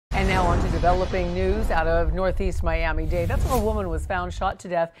Now on to developing news out of Northeast Miami-Dade. That's where a woman was found shot to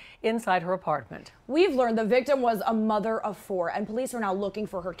death inside her apartment. We've learned the victim was a mother of 4, and police are now looking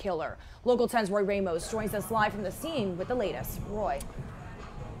for her killer. Local 10's Roy Ramos joins us live from the scene with the latest. Roy.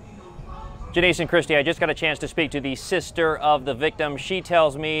 Janice and Christy, I just got a chance to speak to the sister of the victim. She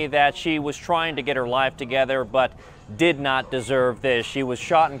tells me that she was trying to get her life together, but did not deserve this. She was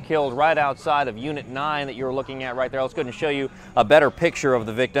shot and killed right outside of Unit 9 that you're looking at right there. Let's go ahead and show you a better picture of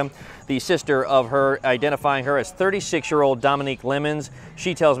the victim. The sister of her, identifying her as 36-year-old Dominique Lemons.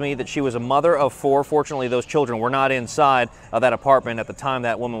 She tells me that she was a mother of 4. Fortunately, those children were not inside of that apartment at the time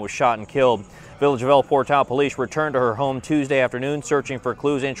that woman was shot and killed. Village of El Portal police returned to her home Tuesday afternoon, searching for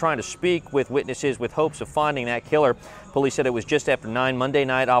clues and trying to speak with witnesses with hopes of finding that killer. Police said it was just after 9 Monday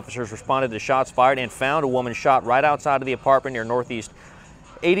night. Officers responded to shots fired and found a woman shot right outside of the apartment near Northeast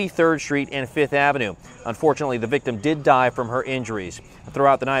 83rd Street and 5th Avenue. Unfortunately, the victim did die from her injuries.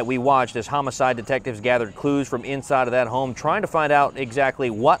 Throughout the night, we watched as homicide detectives gathered clues from inside of that home, trying to find out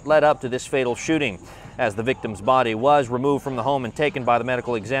exactly what led up to this fatal shooting. As the victim's body was removed from the home and taken by the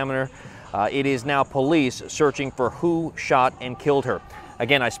medical examiner, it is now police searching for who shot and killed her.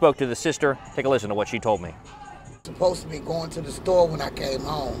 Again, I spoke to the sister. Take a listen to what she told me. Supposed to be going to the store when I came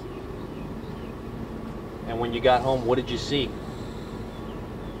home. And when you got home, what did you see?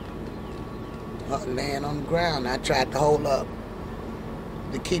 Her laying on the ground. I tried to hold up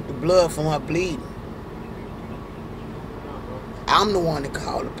to keep the blood from her bleeding. I'm the one that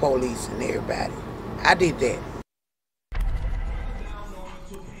called the police and everybody. I did that.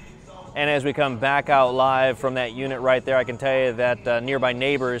 And as we come back out live from that unit right there, I can tell you that nearby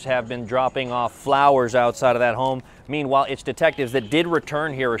neighbors have been dropping off flowers outside of that home. Meanwhile, it's detectives that did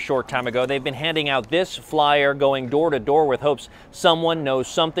return here a short time ago. They've been handing out this flyer, going door to door with hopes someone knows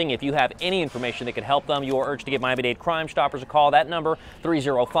something. If you have any information that could help them, you are urged to give Miami-Dade Crime Stoppers a call. That number,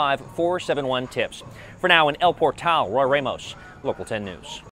 305-471-TIPS. For now, in El Portal, Roy Ramos, Local 10 News.